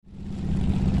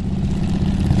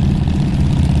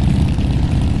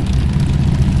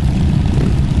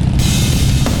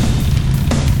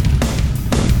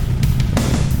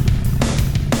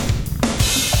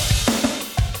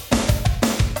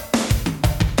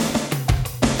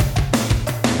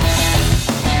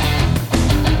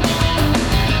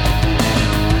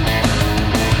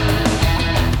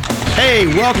Hey,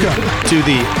 welcome to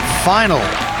the final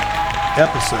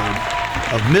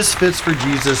episode of Misfits for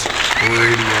Jesus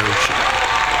Radio Show.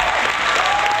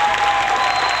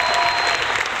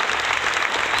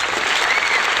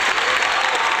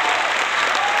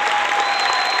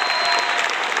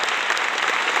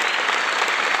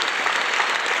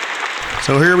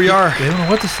 So here we are. They don't know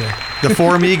what to say. The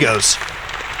four amigos.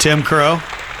 Tim Crow,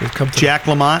 Jack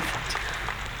Lamont,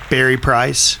 Barry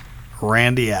Price,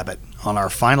 Randy Abbott on our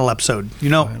final episode. You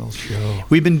know, Final show.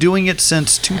 we've been doing it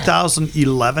since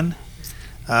 2011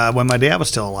 when my dad was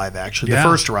still alive, actually, the Yeah.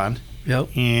 first run. Yep.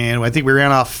 And I think we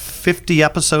ran off 50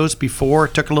 episodes before,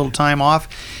 took a little time off,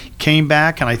 came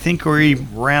back, and I think we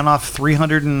ran off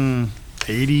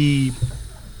 380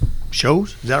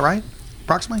 shows. Is that right?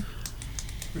 Approximately?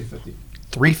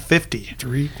 350.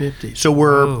 350. So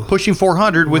we're Whoa. pushing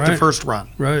 400 with the Right. first run.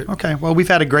 Right. Okay. Well, we've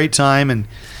had a great time, and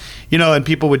and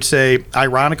people would say,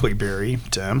 ironically, Barry,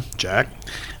 Tim, Jack,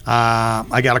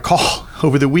 I got a call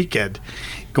over the weekend,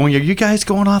 going, "Are you guys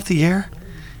going off the air?"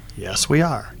 Yes, we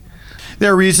are.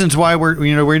 There are reasons why we're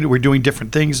doing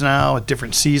different things now at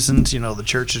different seasons. The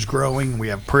church is growing. We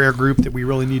have a prayer group that we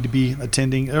really need to be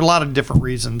attending. There are a lot of different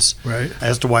reasons Right.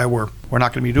 as to why we're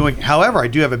not going to be doing it. However, I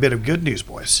do have a bit of good news,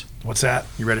 boys. What's that?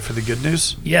 You ready for the good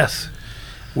news? Yes.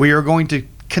 We are going to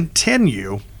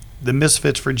continue the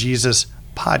Misfits for Jesus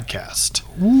podcast.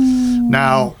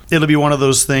 Now, it'll be one of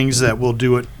those things that we'll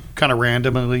do it kind of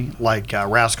randomly, like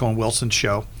Rascal and Wilson's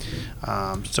show.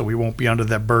 So we won't be under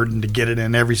that burden to get it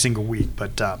in every single week.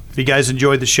 But if you guys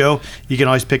enjoyed the show, you can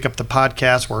always pick up the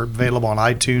podcast. We're available on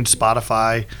iTunes,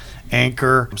 Spotify,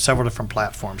 Anchor, several different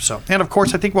platforms. So, and of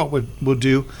course, I think what we'll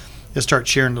do is start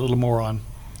sharing a little more on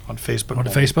Facebook. On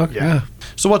Facebook? Yeah.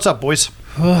 So what's up, boys?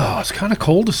 Oh, it's kind of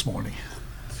cold this morning.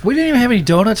 We didn't even have any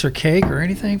donuts or cake or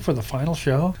anything for the final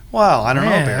show. Well, I don't know,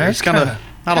 Man, Barry. It's that's kind of kinda-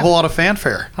 not a whole lot of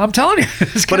fanfare. I'm telling you.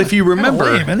 It's But if you remember,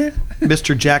 lame, isn't it?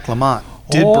 Mr. Jack Lamont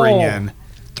did bring in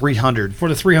 300 For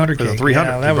the 300 for cake. the 300.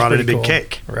 Yeah, He that was brought in a pretty big cool.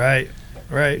 cake. Right.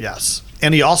 Right. Yes.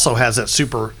 And he also has that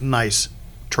super nice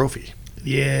trophy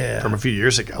Yeah. from a few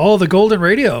years ago. Oh, the Golden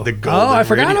Radio. The Golden I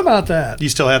forgot Radio. about that. You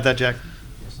still have that, Jack?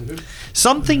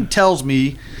 Something tells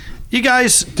me you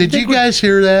guys... Did you guys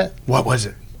hear that? What was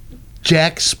it?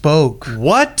 Jack spoke.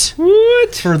 What?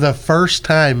 What? For the first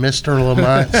time, Mr.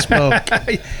 Lamont spoke.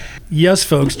 Yes,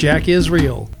 folks. Jack is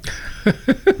real.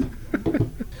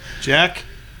 Jack?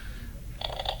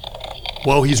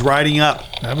 Whoa, he's riding up.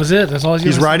 That was it. That's all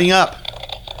He's gonna riding up.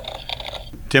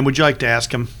 Tim, would you like to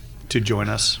ask him to join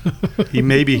us? He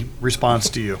maybe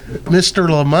responds to you. Mr.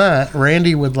 Lamont,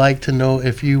 Randy would like to know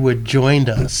if you would join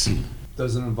us.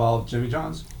 Does it involve Jimmy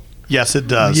John's? Yes, it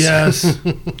does. say. Yes.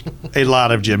 A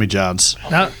lot of Jimmy John's.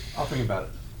 Now, I'll think about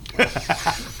it.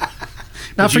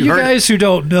 Now, Did for you you heard- guys who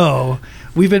don't know,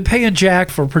 we've been paying Jack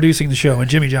for producing the show and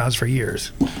Jimmy John's for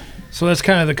years. So that's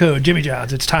kind of the code. Jimmy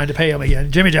John's. It's time to pay him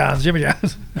again. Jimmy John's. Jimmy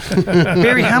John's.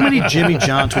 Barry, how many Jimmy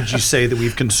Johns would you say that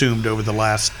we've consumed over the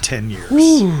last 10 years?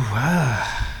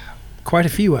 Quite a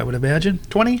few, I would imagine.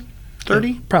 20?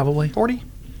 30? Probably. 40?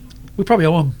 We probably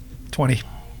owe him 20.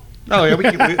 Oh, yeah.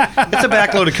 It's a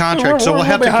backloaded contract, so We're we'll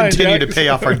have to behind, continue Jack. to pay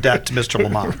off our debt to Mr.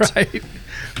 Lamont. Right.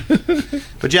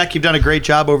 But, Jack, you've done a great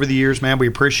job over the years, man. We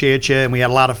appreciate you, and we had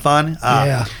a lot of fun.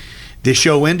 Yeah. The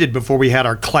show ended before we had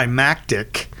our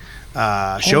climactic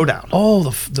showdown. Oh,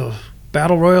 the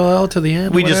battle royale to the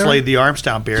end. We just whatever? laid the arms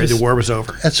down, Barry. Just- The war was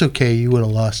over. That's okay. You would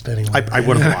have lost anyway. I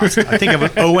would have lost. I think I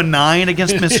was 0-9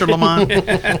 against Mr. Lamont.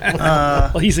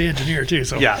 Well, he's the engineer, too,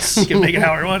 so Yes. he can make it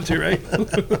how he wants to, right?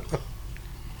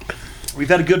 We've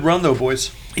had a good run, though,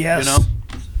 boys. Yes. You know?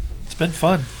 It's been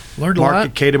fun. Learned a Mark lot.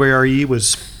 at KWRE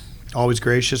was always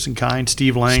gracious and kind.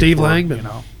 Steve Lang. Steve for, Langman. You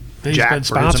know, He's Jack been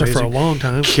for his sponsor for a amazing- long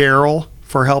time. Carol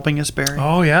for helping us, Barry.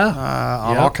 Oh, yeah.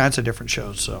 On Yep. all kinds of different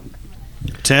shows. So,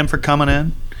 Tim for coming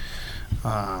in.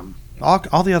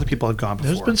 All the other people have gone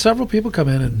before. There's been several people come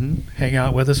in and hang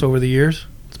out with us over the years.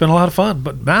 It's been a lot of fun.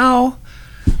 But now,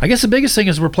 I guess the biggest thing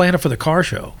is we're planning for the car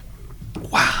show.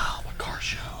 Wow, a car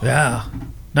show. Yeah.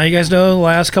 Now, you guys know the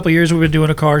last couple of years we've been doing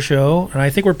a car show, and I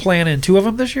think we're planning 2 of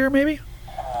them this year, maybe?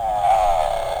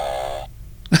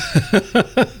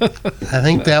 I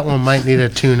think that one might need a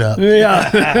tune-up.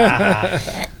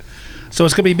 Yeah. So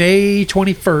it's going to be May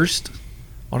 21st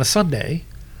on a Sunday.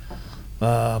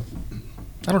 I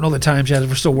don't know the times yet.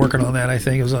 We're still working on that, I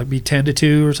think. It was like be 10 to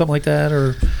 2 or something like that.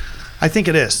 Or I think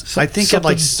it is. I think it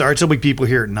something- starts. There'll be people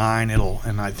here at 9.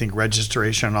 And I think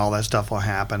registration and all that stuff will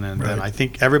happen. And then Right. I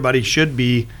think everybody should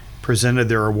be presented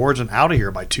their awards and out of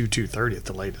here by 2:30 at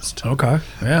the latest. Okay.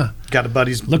 Yeah. Got a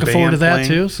buddy's Looking band forward to that, playing.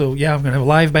 too. So, yeah, I'm going to have a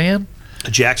live band.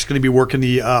 Jack's going to be working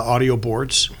the audio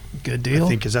boards. Good deal. I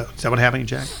think is that what happening,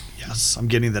 Jack? Yes. Yes, I'm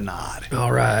getting the nod.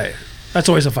 All right. That's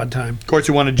always a fun time. Of course,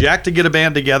 we wanted Jack to get a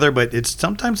band together, but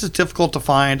sometimes it's difficult to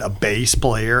find a bass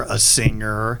player, a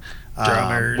singer,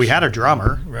 Drummers. we had a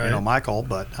drummer, Right. Michael,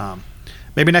 but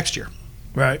maybe next year.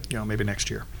 Right. Maybe next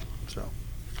year. So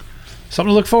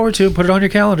Something to look forward to. Put it on your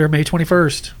calendar, May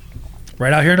 21st.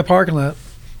 Right out here in the parking lot.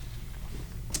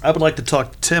 I would like to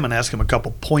talk to Tim and ask him a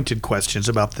couple pointed questions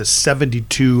about this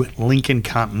 72 Lincoln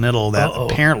Continental that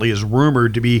apparently is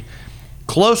rumored to be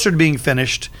closer to being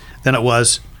finished than it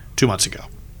was 2 months ago.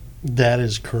 That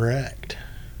is correct.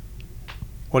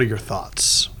 What are your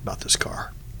thoughts about this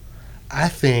car? I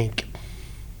think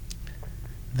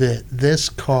that this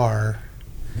car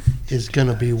is going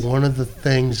to be one of the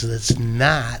things that's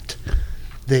not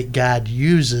that God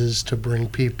uses to bring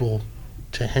people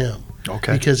to Him.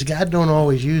 Okay. Because God don't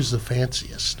always use the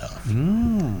fanciest stuff,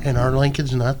 and our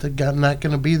Lincoln's not going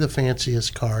to be the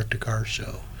fanciest car at the car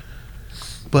show.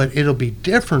 But it'll be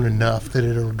different enough that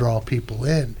it'll draw people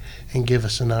in and give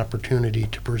us an opportunity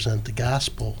to present the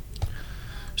gospel.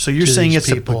 So you're To saying these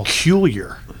it's people. a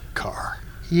peculiar car.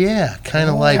 Yeah, kind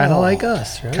of like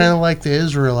us, right? kind of like the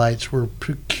Israelites were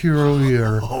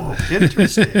peculiar. Oh,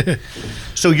 interesting.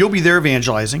 So you'll be there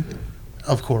evangelizing,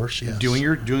 Of course, yes.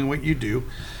 doing what you do.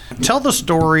 Tell the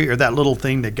story or that little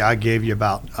thing that God gave you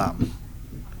about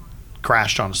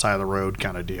crashed on the side of the road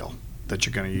kind of deal that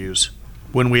you're going to use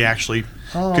when we actually,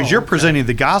 because you're presenting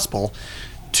the gospel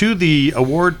to the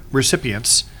award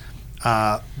recipients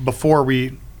before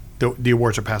the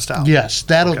awards are passed out. Yes,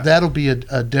 that'll Okay. that'll be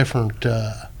a different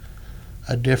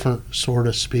sort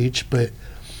of speech, but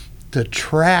the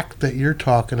tract that you're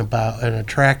talking about, and a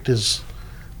tract is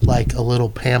like a little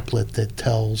pamphlet that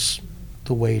tells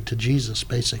the way to Jesus,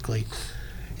 basically.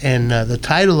 And the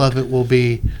title of it will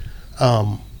be,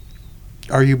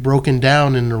 "Are You Broken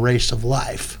Down in the Race of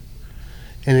Life?"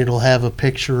 And it'll have a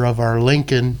picture of our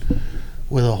Lincoln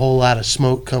with a whole lot of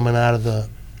smoke coming out of the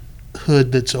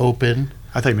hood that's open.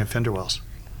 I thought you meant fender wells.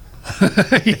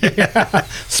 Yeah.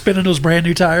 Spinning those brand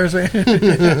new tires, man.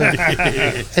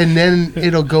 And then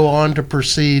it'll go on to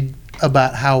proceed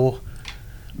about how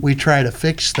we try to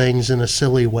fix things in a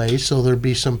silly way. So there'll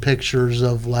be some pictures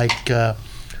of like a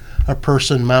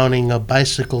person mounting a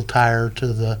bicycle tire to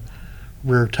the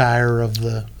rear tire of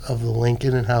the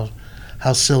Lincoln, and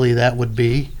how silly that would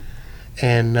be.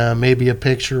 And maybe a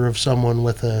picture of someone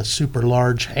with a super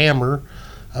large hammer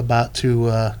about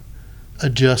to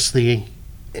adjust the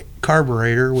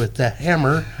carburetor with the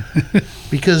hammer,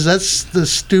 because that's the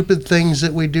stupid things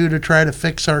that we do to try to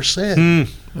fix our sin.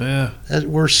 Yeah.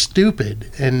 We're stupid.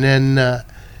 And then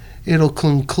it'll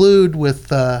conclude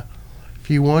with, if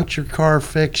you want your car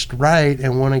fixed right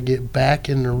and want to get back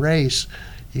in the race,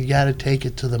 you got to take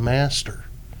it to the master.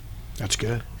 That's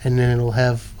good. And then it'll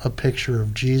have a picture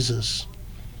of Jesus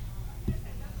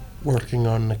working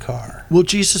on the car. Will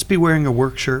Jesus be wearing a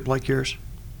work shirt like yours?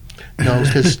 No,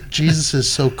 because Jesus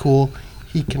is so cool,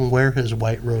 he can wear his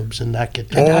white robes and not get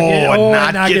dirty. And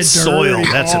not get dirty. soiled.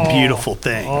 That's a beautiful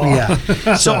thing.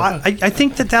 Yeah. So I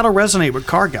think that'll resonate with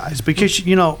car guys because,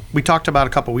 we talked about a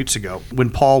couple weeks ago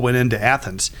when Paul went into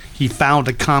Athens, he found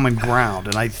a common ground.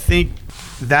 And I think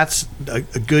that's a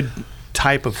good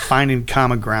type of finding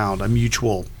common ground, a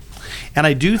mutual. And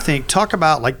I do think, talk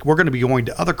about like we're going to be going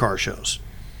to other car shows.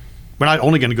 We're not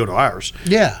only going to go to ours.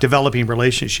 Yeah. Developing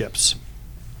relationships.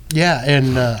 Yeah,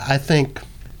 and I think,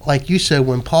 like you said,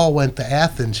 when Paul went to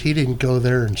Athens, he didn't go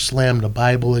there and slam the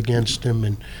Bible against him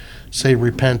and say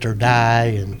repent or die.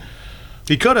 And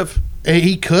He could have.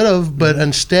 he could have, but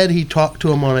instead he talked to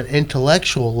them on an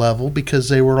intellectual level because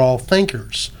they were all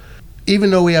thinkers.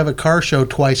 Even though we have a car show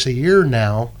twice a year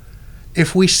now,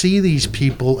 if we see these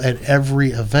people at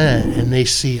every event and they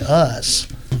see us,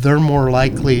 they're more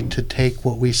likely to take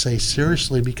what we say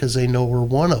seriously because they know we're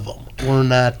one of them. We're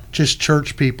not just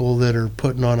church people that are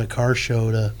putting on a car show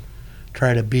to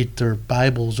try to beat their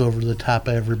Bibles over the top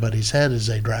of everybody's head as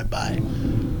they drive by.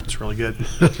 That's really good.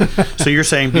 So you're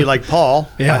saying be like Paul.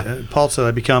 Yeah. Paul said,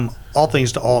 I become all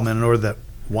things to all men in order that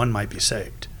one might be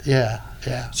saved. Yeah,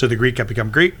 yeah. So the Greek have become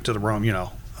Greek, to the Rome,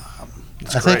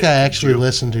 I think I actually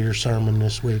listened to your sermon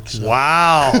this week. So.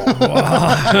 Wow.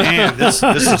 Man, this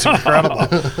is incredible.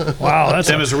 Wow. That's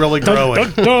Tim is really growing.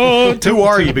 Who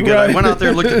are you? Because I went out there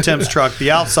and looked at Tim's truck.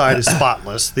 The outside is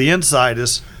spotless. The inside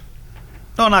is,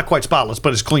 no, not quite spotless,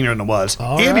 but it's cleaner than it was.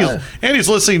 All Andy's, right. Andy's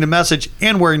listening to message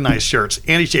and wearing nice shirts.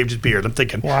 And he shaved his beard. I'm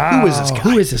thinking, Wow. who is this guy?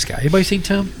 Who is this guy? Anybody seen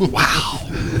Tim? Wow.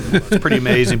 It's pretty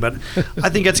amazing. But I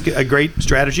think that's a great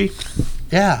strategy.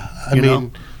 Yeah, I You mean,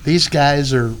 know? these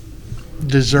guys are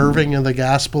deserving of the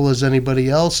gospel as anybody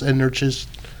else, and they're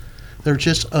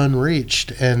just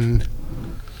unreached. And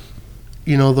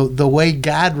the way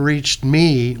God reached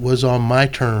me was on my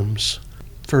terms.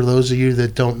 For those of you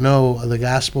that don't know, the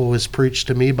gospel was preached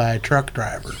to me by a truck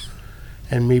driver.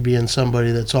 And me being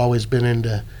somebody that's always been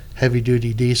into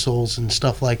heavy-duty diesels and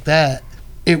stuff like that,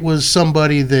 it was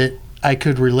somebody that I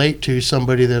could relate to,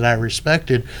 somebody that I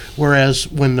respected.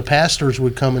 Whereas when the pastors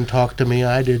would come and talk to me,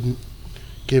 I didn't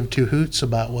give two hoots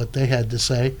about what they had to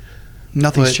say.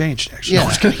 Nothing's changed, actually. Yeah.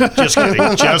 No, just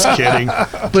kidding. Just kidding.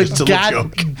 But Just a little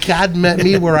joke. God met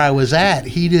me where I was at.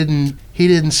 He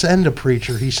didn't send a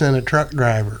preacher. He sent a truck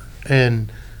driver.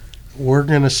 And we're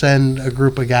going to send a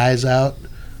group of guys out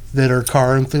that are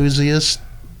car enthusiasts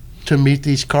to meet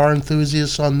these car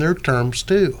enthusiasts on their terms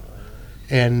too.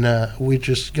 And we're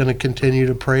just going to continue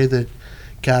to pray that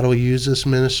God will use this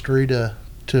ministry to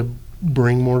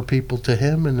bring more people to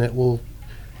Him, and that we'll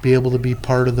be able to be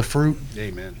part of the fruit.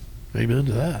 Amen. Amen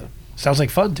to that. Sounds like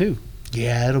fun too.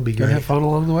 Yeah, it'll be Gonna great. have fun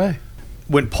along the way.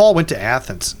 When Paul went to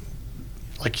Athens,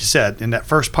 like you said, in that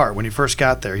first part, when he first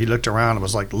got there, he looked around and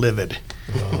was like livid.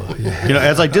 Oh, yeah.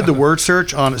 As I did the word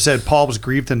search on it, said Paul was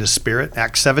grieved in his spirit.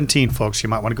 Acts 17, folks, you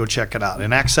might want to go check it out.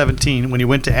 In Acts 17, when he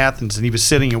went to Athens and he was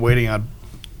sitting and waiting on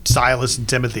Silas and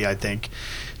Timothy, I think,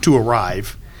 to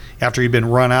arrive after he'd been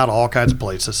run out of all kinds of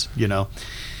places,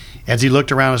 As he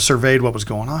looked around and surveyed what was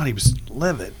going on, he was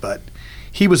livid, but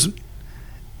he was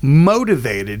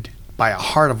motivated by a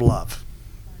heart of love.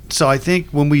 So I think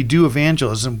when we do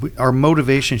evangelism, our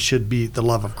motivation should be the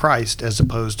love of Christ, as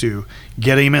opposed to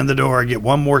get him in the door, get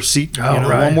one more seat,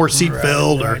 one more seat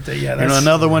filled, or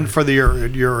another one for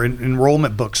your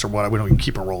enrollment books or what. We don't even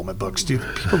keep enrollment books. Do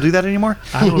people do that anymore?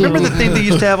 I don't Remember know. the thing they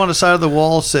used to have on the side of the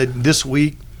wall said this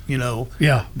week, Yeah.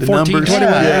 the 14, numbers,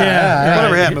 21. Yeah.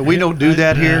 whatever happened. We don't do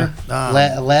that here.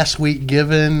 Last week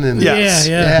given and Yes.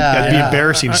 Yeah. That'd be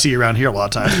embarrassing to see around here a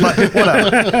lot of times, but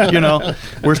whatever.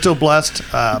 We're still blessed.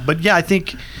 But yeah, I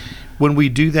think when we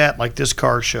do that, like this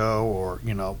car show, or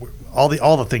all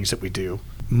the things that we do,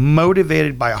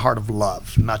 motivated by a heart of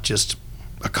love, not just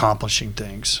accomplishing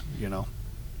things. So.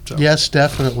 Yes,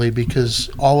 definitely, because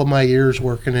all of my years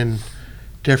working in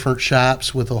different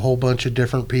shops with a whole bunch of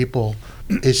different people,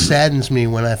 it saddens me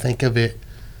when I think of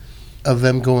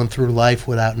them going through life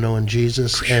without knowing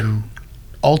Jesus, and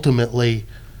ultimately,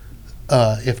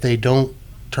 if they don't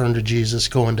turn to Jesus,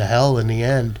 going to hell in the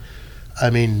end. I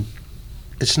mean,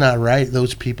 it's not right.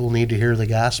 Those people need to hear the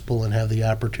gospel and have the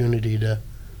opportunity to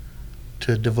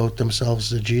devote themselves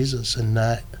to Jesus, and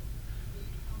not,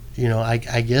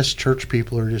 I guess church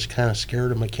people are just kind of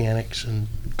scared of mechanics and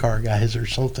car guys or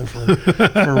something for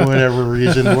whatever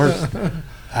reason.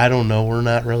 I don't know. We're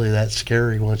not really that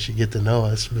scary once you get to know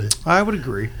us, but I would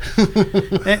agree.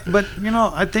 But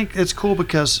I think it's cool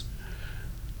because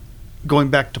going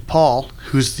back to Paul,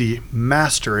 who's the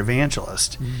master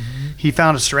evangelist, he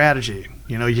found a strategy.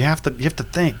 You have to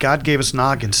think. God gave us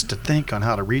noggins to think on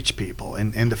how to reach people,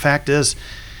 and the fact is,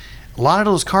 a lot of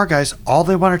those car guys, all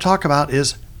they want to talk about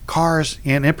is cars,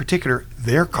 and in particular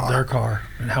their car.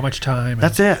 And how much time.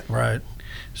 That's it. Right.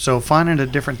 So finding a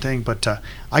different thing. But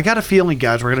I got a feeling,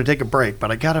 guys, we're going to take a break,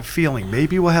 but I got a feeling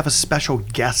maybe we'll have a special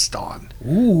guest on.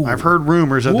 Ooh. I've heard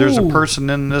rumors that there's a person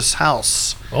in this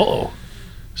house. Uh-oh.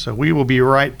 So we will be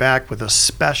right back with a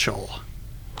special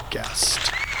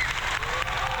guest.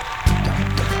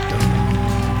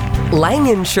 Lang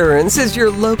Insurance is your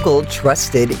local,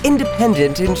 trusted,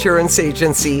 independent insurance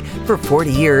agency for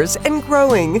 40 years and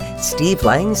growing. Steve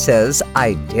Lang says,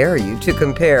 I dare you to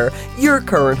compare your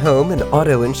current home and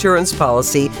auto insurance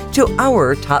policy to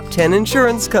our top 10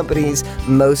 insurance companies.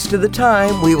 Most of the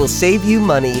time, we will save you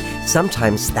money,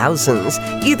 sometimes thousands.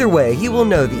 Either way, you will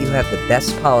know that you have the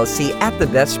best policy at the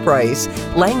best price.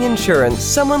 Lang Insurance,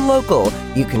 someone local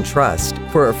you can trust.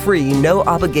 For a free,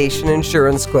 no-obligation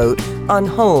insurance quote on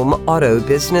home, auto,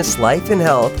 business, life, and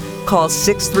health, call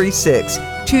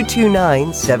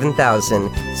 636-229-7000,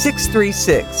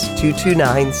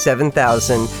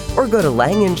 636-229-7000, or go to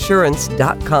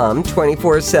langinsurance.com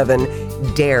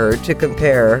 24/7. Dare to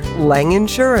compare. Lang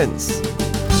Insurance.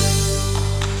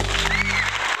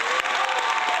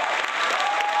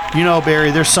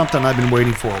 Barry, there's something I've been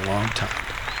waiting for a long time.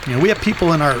 We have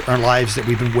people in our lives that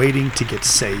we've been waiting to get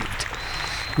saved.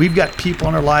 We've got people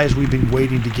in our lives we've been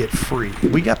waiting to get free.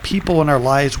 We got people in our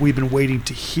lives we've been waiting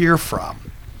to hear from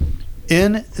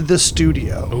in the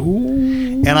studio.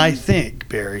 Ooh. And I think,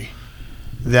 Barry,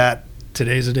 that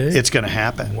Today's a day? it's going to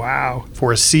happen. Wow.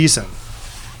 For a season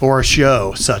or a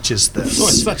show such as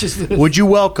this. Such as this. Would you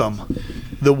welcome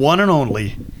the one and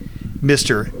only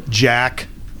Mr. Jack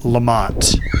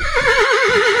Lamont?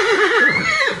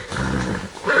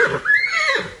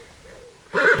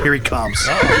 Here he comes.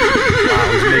 Wow,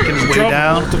 he's making his way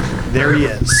down. There he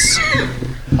is.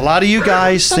 A lot of you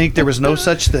guys think there was no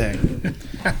such thing,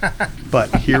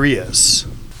 but here he is.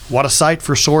 What a sight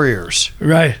for sore ears.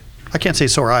 Right. I can't say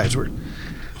sore eyes.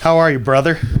 How are you,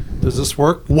 brother? Does this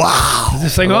work? Wow. Is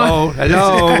this thing on?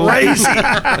 Hello. Crazy.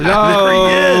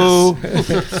 Hello. There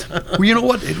he is. Well, you know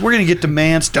what? We're going to get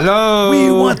demand stuff. Hello.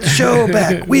 We want the show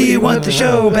back. We want the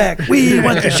show back. We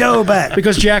want the show back.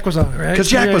 Because Jack was on it, right? 'Cause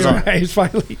Jack was you're on it. Right. He's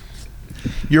finally.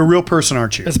 You're a real person,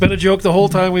 aren't you? It's been a joke the whole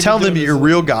time. We've Tell been them doing you're a this.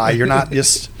 real guy. You're not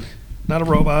just... Not a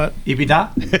robot. Ibida?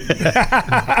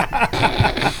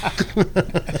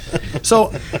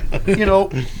 So, you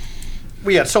know,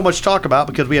 we had so much to talk about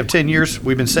because we have 10 years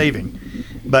we've been saving.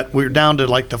 But we're down to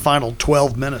like the final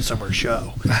 12 minutes of our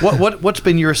show. What's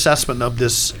been your assessment of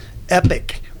this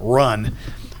epic run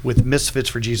with Misfits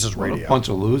for Jesus What Radio? a bunch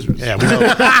of losers. Yeah, we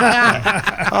know.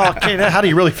 Oh, okay, how do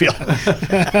you really feel?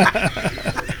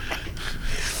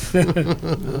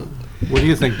 What do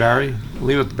you think, Barry?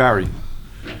 Leave it to Barry.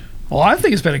 Well, I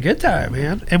think it's been a good time,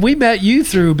 man. And we met you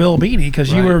through Bill Beanie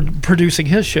because you Right. were producing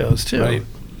his shows too. Right.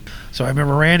 So I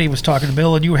remember Randy was talking to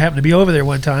Bill, and you happened to be over there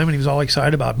one time, and he was all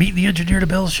excited about meeting the engineer to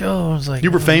Bill's show. I was like,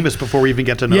 You were famous before we even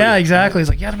get to know Yeah, you. exactly. He's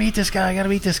like, you got to meet this guy. Got to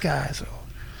meet this guy. So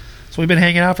we've been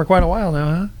hanging out for quite a while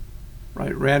now, huh?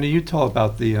 Right. Randy, you tell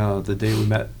about the day we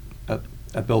met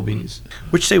at Bill Beanie's.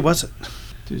 Which day was it?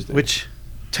 Tuesday. Which?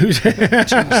 Tuesday.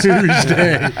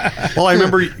 Tuesday. Well, I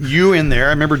remember you in there.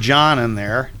 I remember John in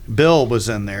there. Bill was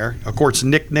in there. Of course,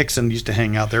 Nick Nixon used to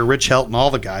hang out there. Rich Helton,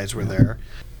 all the guys were there.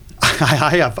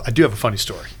 I do have a funny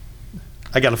story.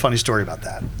 I got a funny story about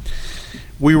that.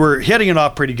 We were hitting it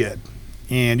off pretty good,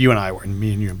 and you and I were, and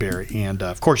me and you and Barry. And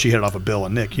of course, you hit it off with Bill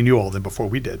and Nick. You knew all of them before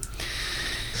we did.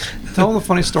 Tell them the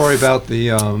funny story about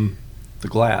the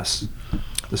glass.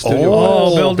 The studio.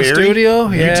 Oh, build the Barry, studio?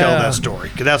 You Yeah. tell that story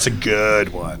because that's a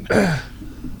good one.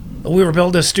 We were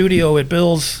building a studio at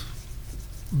Bill's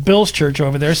church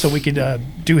over there so we could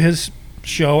do his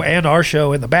show and our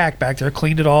show in the back there.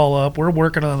 Cleaned it all up. We're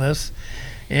working on this.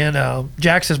 And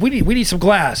Jack says, we need some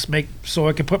glass so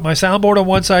I can put my soundboard on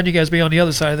one side, you guys be on the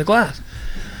other side of the glass.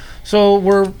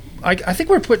 So I think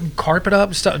we're putting carpet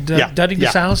up, dudding the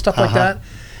sound, stuff like that.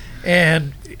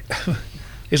 And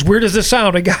as weird as this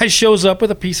sound, a guy shows up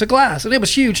with a piece of glass, and it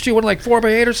was huge too. It wasn't like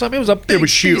 4x8 or something. It was a big. It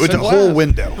was huge. piece It was of a whole glass.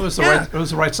 window. It was the Yeah. right. It was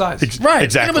the right size. Right.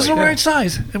 Exactly. And it was the right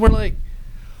size. And we're like,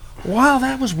 wow,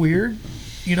 that was weird.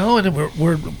 You know, and then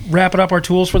we're wrapping up our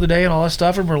tools for the day and all that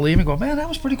stuff, and we're leaving. Going, man, that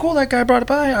was pretty cool. That guy brought it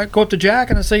by. I go up to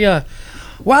Jack and I say,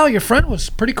 wow, your friend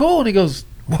was pretty cool. And he goes,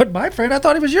 what, my friend? I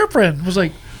thought he was your friend. I was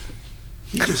like,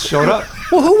 He just showed up.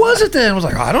 well, who was it then? I was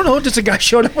like, I don't know. Just a guy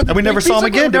showed up with And we a never big saw piece him of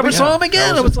again, glass. did we? Never saw him Yeah,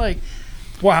 again. that I was was like,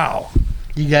 wow.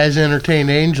 You guys entertained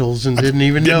angels and didn't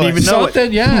even know Didn't it. even know it.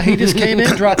 Something, yeah. He just came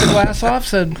in, dropped the glass off,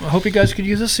 said, I hope you guys could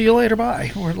use this. See you later.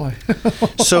 Bye. We're like,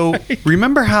 So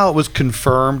remember how it was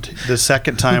confirmed the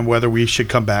second time whether we should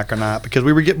come back or not? Because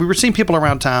we were seeing people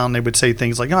around town. They would say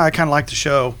things like, "Oh, I kind of like the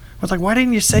show." I was like, "Why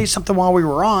didn't you say something while we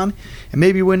were on?" And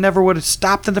maybe we never would have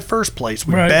stopped in the first place.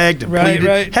 We Right, begged and right, pleaded.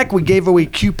 right. Heck, we gave away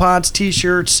coupons,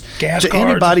 T-shirts Gas to cards.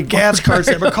 anybody, gas cards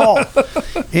that ever called.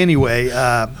 Anyway,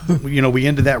 we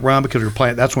ended that run because we were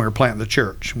planting. That's when we were planting the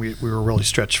church. We were really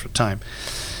stretched for time.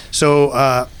 So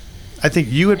I think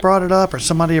you had brought it up, or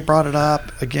somebody had brought it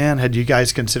up again. Had you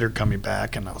guys considered coming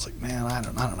back? And I was like, man, I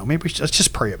don't know. Maybe let's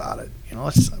just pray about it.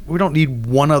 We don't need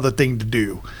one other thing to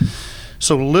do.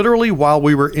 So literally, while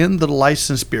we were in the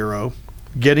license bureau,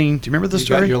 do you remember the You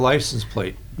story? got your license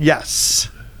plate. Yes.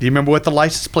 Do you remember what the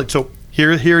license plate? So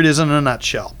here it is in a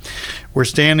nutshell. We're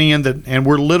standing and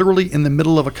we're literally in the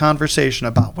middle of a conversation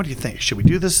about, what do you think? Should we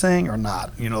do this thing or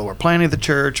not? We're planning the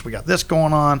church. We got this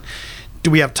going on. Do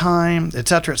we have time? Et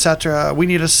cetera, et cetera. We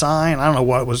need a sign. I don't know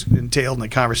what was entailed in the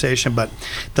conversation, but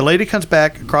the lady comes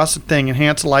back across the thing and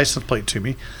hands the license plate to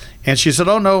me. And she said,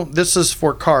 oh, no, this is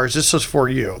for cars. This is for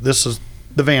you. This is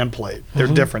the van plate. They're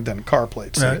different than car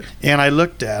plates. Right. And I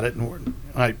looked at it, and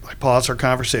I paused our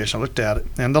conversation. I looked at it,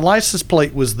 and the license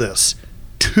plate was this: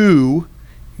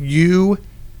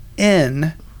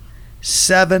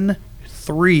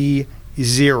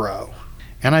 2UN730.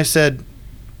 And I said,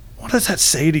 what does that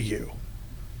say to you?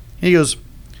 And he goes,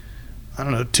 I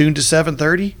don't know, tuned to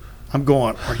 730? I'm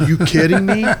going, are you kidding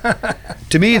me?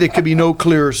 To me, there could be no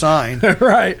clearer sign.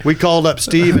 right. We called up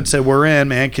Steve and said, we're in,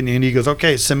 man. And he goes,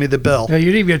 okay, send me the bill. Yeah, you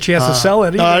didn't even get a chance to sell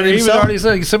it. no, I didn't He was sell already it.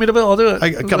 saying, send me the bill, I'll do it.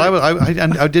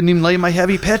 I didn't even lay my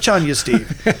heavy pitch on you, Steve.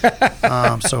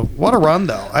 So what a run,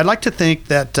 though. I'd like to think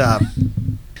that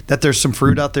that there's some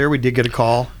fruit out there. We did get a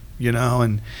call,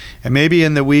 and maybe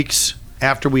in the weeks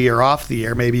after we are off the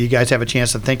air, maybe you guys have a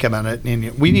chance to think about it.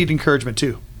 And we need encouragement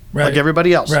too. Right. like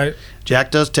everybody else. Right.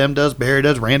 Jack does, Tim does, Barry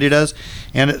does, Randy does.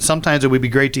 And sometimes it would be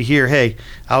great to hear, hey,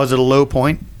 I was at a low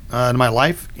point in my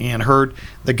life and heard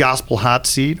the gospel hot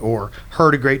seat, or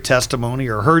heard a great testimony,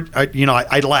 or heard,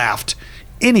 I laughed.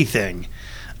 Anything.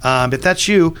 If that's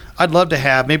you, I'd love to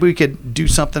have, maybe we could do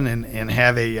something and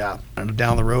have a,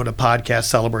 down the road, a podcast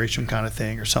celebration kind of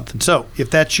thing or something. So if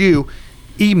that's you,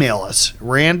 email us,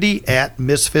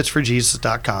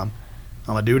 randy@misfitsforjesus.com.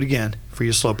 I'm going to do it again for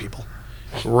you slow people.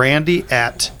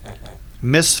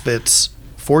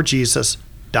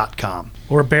 randy@misfitsforjesus.com.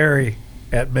 Or Barry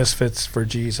at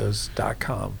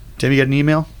misfitsforjesus.com. Tim, you got an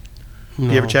email? No.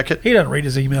 You ever check it? He doesn't read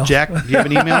his email. Jack, do you have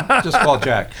an email? Just call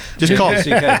Jack. Just call.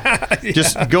 CK.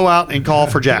 Just go out and call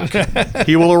for Jack.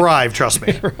 He will arrive, trust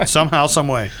me, somehow, some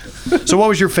way. So what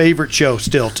was your favorite show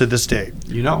still to this day?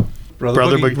 You know,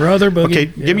 Brother Boogie. Brother Boogie.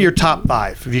 Okay, Yeah. give me your top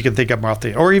 5 if you can think of them off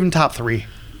the, or even top 3.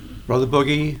 Brother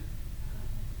Boogie.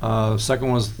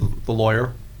 Second was the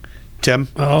lawyer. Tim,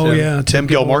 Oh, Tim. yeah. Tim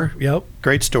Gilmore. Yep.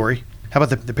 great story. How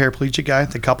about the paraplegic guy,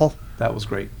 the couple? That was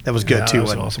great. That was good Yeah, too. that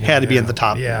was and an awesome had one, to be in yeah. the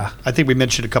top. Yeah. I think we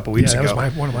mentioned a couple weeks Yeah, ago.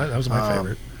 that was my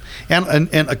favorite.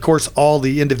 And of course, all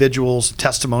the individuals'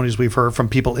 testimonies we've heard from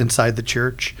people inside the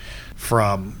church,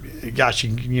 from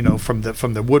from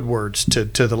the Woodwards to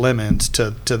the Lemons to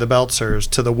the Beltzers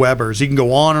to the Webbers. You can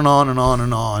go on and on and on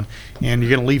and on, and you're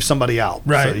going to leave somebody out.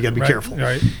 Right. So you got to be right, careful.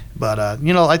 Right. But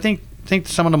I think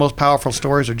some of the most powerful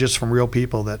stories are just from real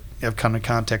people that have come in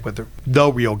contact with the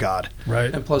real God.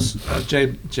 Right. And plus,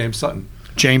 James Sutton.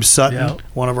 James Sutton, Yeah.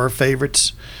 one of our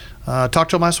favorites.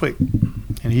 Talked to him last week,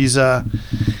 and he said,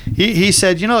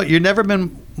 you've never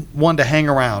been one to hang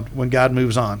around when God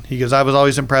moves on. He goes, I was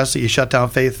always impressed that you shut down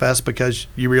Faith Fest because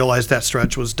you realized that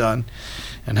stretch was done,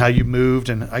 and how you moved.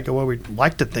 And I go, well, we'd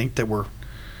like to think that we're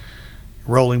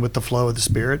rolling with the flow of the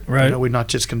Spirit. Right. We're not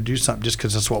just going to do something just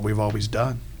because that's what we've always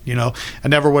done. I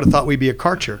never would have thought we'd be a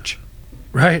car church.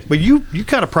 Right. But you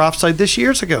kind of prophesied this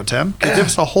years ago, Tim, because there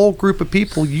was a whole group of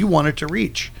people you wanted to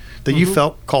reach that you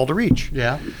felt called to reach.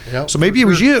 Yeah. Yep, So maybe it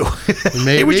was you.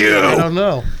 Maybe. It was you. I don't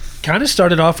know. Kind of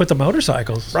started off with the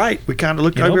motorcycles. Right. We kind of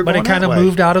looked You like know, we were but going it kind that of way.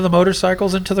 moved out of the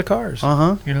motorcycles into the cars.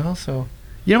 Uh-huh. So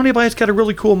You know anybody that's got a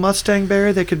really cool Mustang,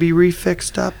 Barry, that could be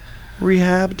refixed up,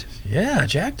 rehabbed? yeah,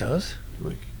 Jack does.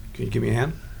 Can you give me a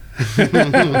hand?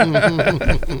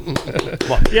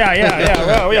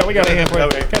 Yeah. Well, yeah, we got a hand.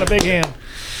 Got a big hand.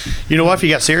 You know what? If you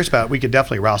got serious about it, we could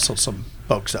definitely rustle some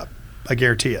folks up. I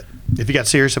guarantee it. If you got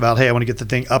serious about, hey, I want to get the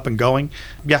thing up and going,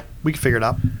 yeah, we can figure it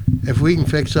out. If we can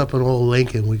fix up an old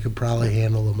Lincoln, we could probably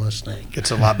handle the Mustang.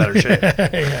 It's in a lot better shape.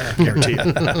 Guarantee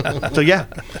it. So, yeah,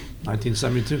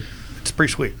 1972. it's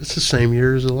pretty sweet. It's the same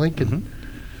year as the Lincoln.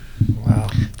 Mm-hmm. Wow.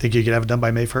 Think you could have it done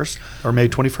by May 1st or May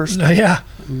 21st? Yeah.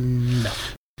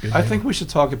 I think we should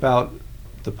talk about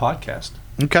the podcast,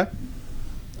 Okay.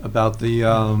 about the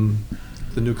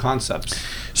new concepts.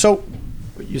 So,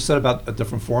 You said about a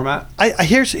different format.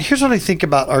 here's what I think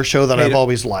about our show that Hate I've it.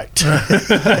 always liked. The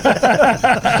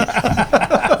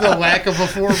lack of a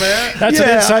format. That's an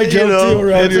inside joke too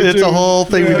around here, it's too. a whole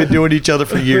thing we've been doing each other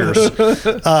for years.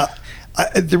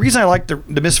 The reason I like the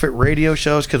Misfit radio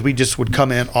shows because we just would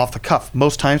come in off the cuff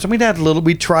most times, and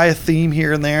we'd try a theme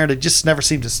here and there, and it just never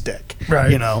seemed to stick.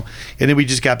 Right. And then we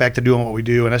just got back to doing what we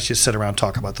do, and that's just sit around and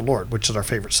talk about the Lord, which is our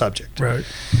favorite subject. Right.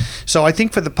 So I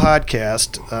think for the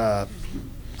podcast,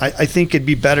 I think it'd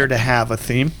be better to have a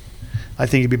theme. I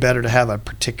think it'd be better to have a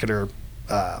particular,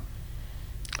 I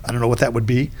don't know what that would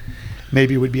be.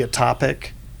 Maybe it would be a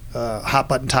topic, hot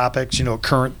button topics,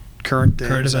 current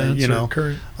things, events or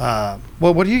current.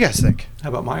 Well, what do you guys think? How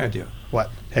about my idea? What?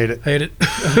 Hate it? Hate it.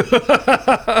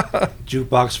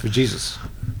 Jukebox for Jesus.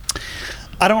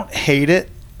 I don't hate it,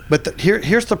 but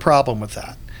here's the problem with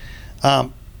that.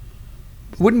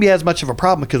 It wouldn't be as much of a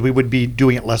problem because we would be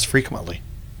doing it less frequently.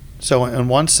 So in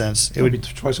one sense, it Would would be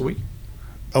twice a week.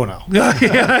 Oh no.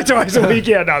 Yeah, twice a week.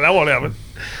 Yeah, no, that won't happen.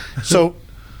 So,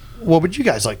 what would you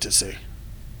guys like to see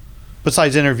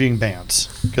besides interviewing bands?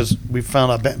 Because we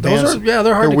found out bands. Those are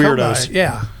they're hard to come weirdos. by.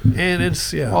 Yeah, and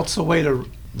it's Well, it's the way to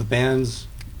the bands.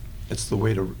 It's the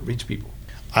way to reach people.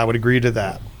 I would agree to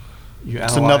that.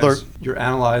 It's another- You're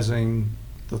analyzing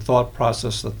the thought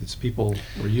process that these people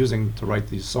were using to write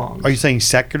these songs. Are you saying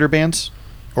secular bands,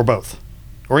 or both,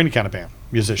 or any kind of band,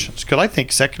 musicians? Because I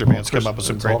think secular bands come up with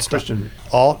some It's great all stuff. Christian.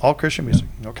 All Christian music.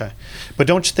 Okay, but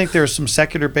don't you think there are some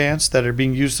secular bands that are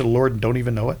being used to the Lord and don't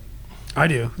even know it? I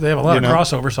do. They have a lot of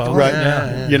crossover songs. Right.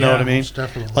 Yeah. You know what I mean? most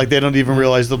definitely. Like they don't even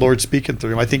realize the Lord's speaking through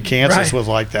them. I think Kansas Right. was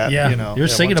like that. Yeah. You're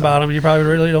singing one time. about them. You probably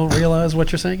really don't realize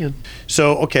what you're singing.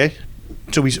 So okay,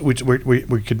 so we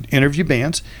could interview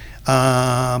bands,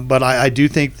 but I do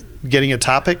think getting a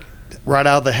topic right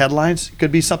out of the headlines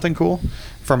could be something cool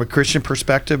from a Christian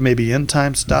perspective, maybe end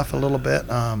time stuff a little bit.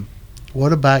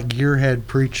 What about Gearhead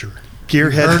Preacher?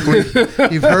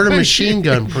 Gearhead. You've heard of Machine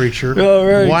Gun Preacher. Oh,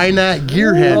 right. Why not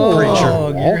Gearhead Oh, Preacher?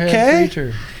 Gearhead Okay.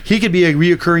 Preacher. He could be a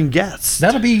reoccurring guest.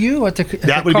 That'll be you at the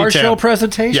That would be car show Tim.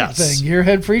 presentation Yes. thing.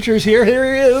 Gearhead Preacher's here.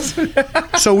 Here he is.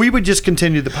 So we would just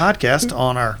continue the podcast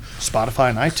on our Spotify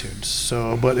and iTunes.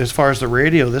 So, but as far as the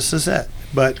radio, this is it.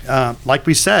 But like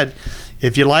we said,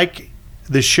 if you like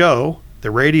the show,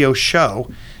 the radio show,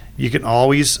 you can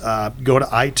always go to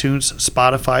iTunes,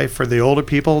 Spotify. For the older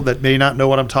people that may not know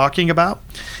what I'm talking about,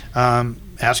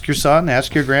 ask your son,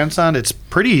 ask your grandson. It's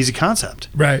pretty easy concept.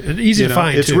 Right. And easy You to know,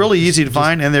 find, It's too. really easy to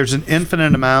find, and there's an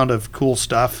infinite amount of cool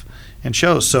stuff and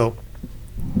shows. So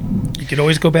You can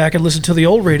always go back and listen to the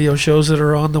old radio shows that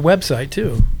are on the website,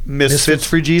 too.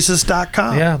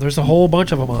 misfitsforjesus.com. Yeah, there's a whole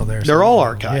bunch of them on there. They're all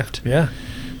Yeah. archived. Yeah.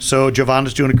 So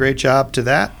Giovanna's doing a great job to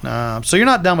that. So you're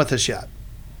not done with this yet.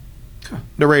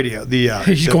 The radio,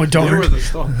 He's the- going They were darn. the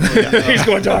stuff. He's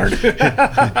going darn.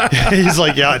 He's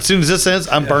like, yeah. As soon as this ends,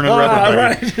 I'm burning rubber.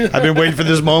 right. Baby. I've been waiting for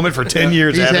this moment for 10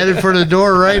 years. He's Adam. headed for the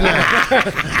door right now.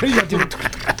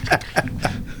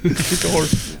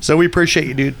 So we appreciate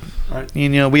you, dude. All right.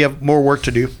 And, we have more work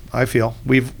to do. I feel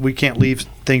we can't leave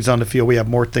things on the field. We have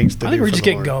more things to do. I think we're for just the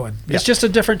getting Lord. going. It's just a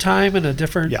different time and a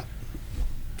different. Yeah.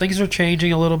 Things are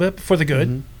changing a little bit for the good.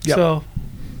 Mhm. Yep. So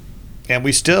And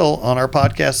we still, on our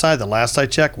podcast side, the last I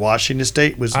checked, Washington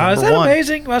State was is number that one.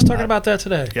 amazing? I was talking about that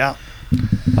today. Yeah.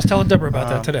 I was telling Deborah about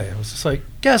that today. I was just like,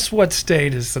 guess what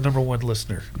state is the number one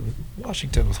listener?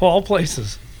 Washington, of all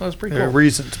places. That was pretty cool.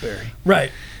 Reasonsbury.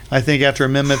 Right. I think after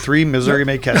Amendment 3, Missouri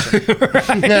may catch it.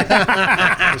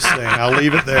 Just saying. I'll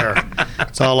leave it there.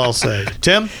 That's all I'll say.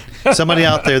 Tim, somebody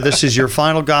out there, this is your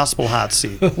final gospel hot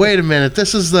seat. Wait a minute.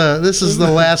 This is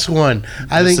the last one.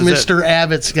 I This think is it. Mr.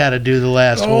 Abbott's got to do the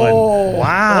last one. Oh,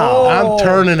 Wow. I'm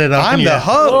turning it on I'm you. the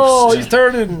host. oh, he's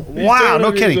turning. He's Wow,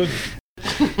 no turning. kidding.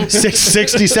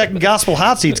 60-second gospel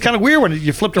hot seat. It's kind of weird when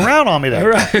you flipped around on me there.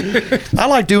 Right. I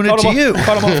like doing it Caught to him you. off-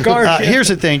 caught him off guard, yeah. Here's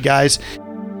the thing, guys.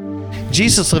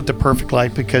 Jesus lived a perfect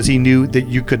life because he knew that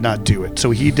you could not do it.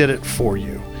 So he did it for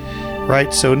you,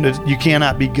 right? So you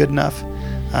cannot be good enough.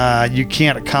 You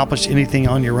can't accomplish anything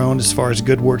on your own as far as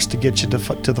good works to get you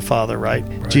to the Father, right?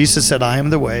 Jesus said, I am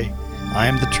the way, I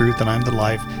am the truth, and I am the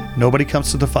life. Nobody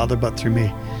comes to the Father but through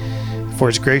me. For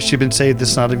his grace you've been saved, this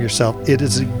is not of yourself. It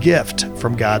is a gift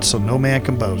from God, so no man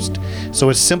can boast. So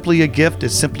it's simply a gift.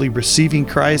 It's simply receiving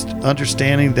Christ,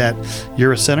 understanding that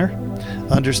you're a sinner,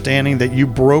 understanding that you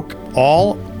broke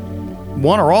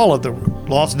one or all of the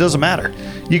laws. It doesn't matter.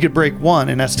 You could break one,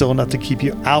 and that's still enough to keep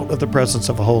you out of the presence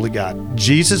of a holy God.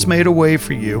 Jesus made a way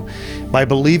for you by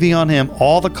believing on him.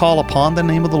 All that call upon the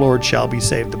name of the Lord shall be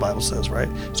saved, the Bible says, right?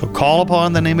 So call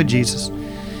upon the name of Jesus.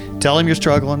 Tell him you're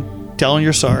struggling. Tell him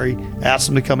you're sorry. Ask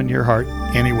him to come into your heart,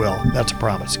 and he will. That's a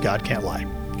promise. God can't lie.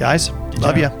 Guys,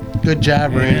 love you. Good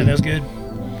job, Yeah, Randy. that was good.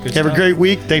 Good Have a stuff. great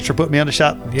week. Thanks for putting me on the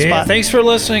spot. Yeah, thanks for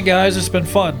listening, guys. It's been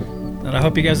fun. And I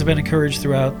hope you guys have been encouraged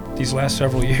throughout these last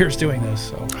several years doing this.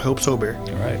 So, I hope so, Bear. all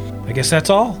right. I guess that's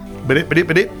all.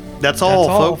 That's all,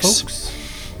 folks.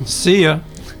 See ya.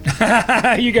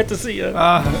 You get to see it.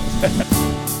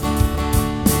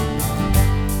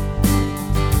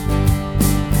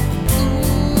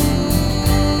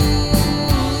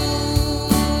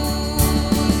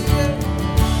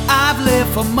 I've lived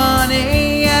for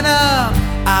money and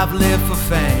I've lived for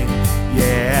fame.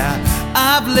 Yeah,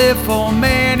 I've lived for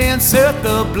man and set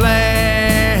the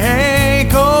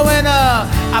blank. Going up,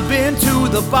 I've been to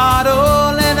the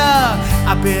bottle and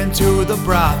I've been to the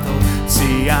brothel.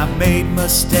 See, I made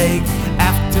mistake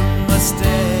after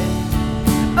mistake.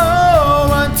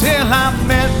 Oh, until I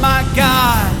met my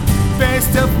God face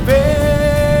to face.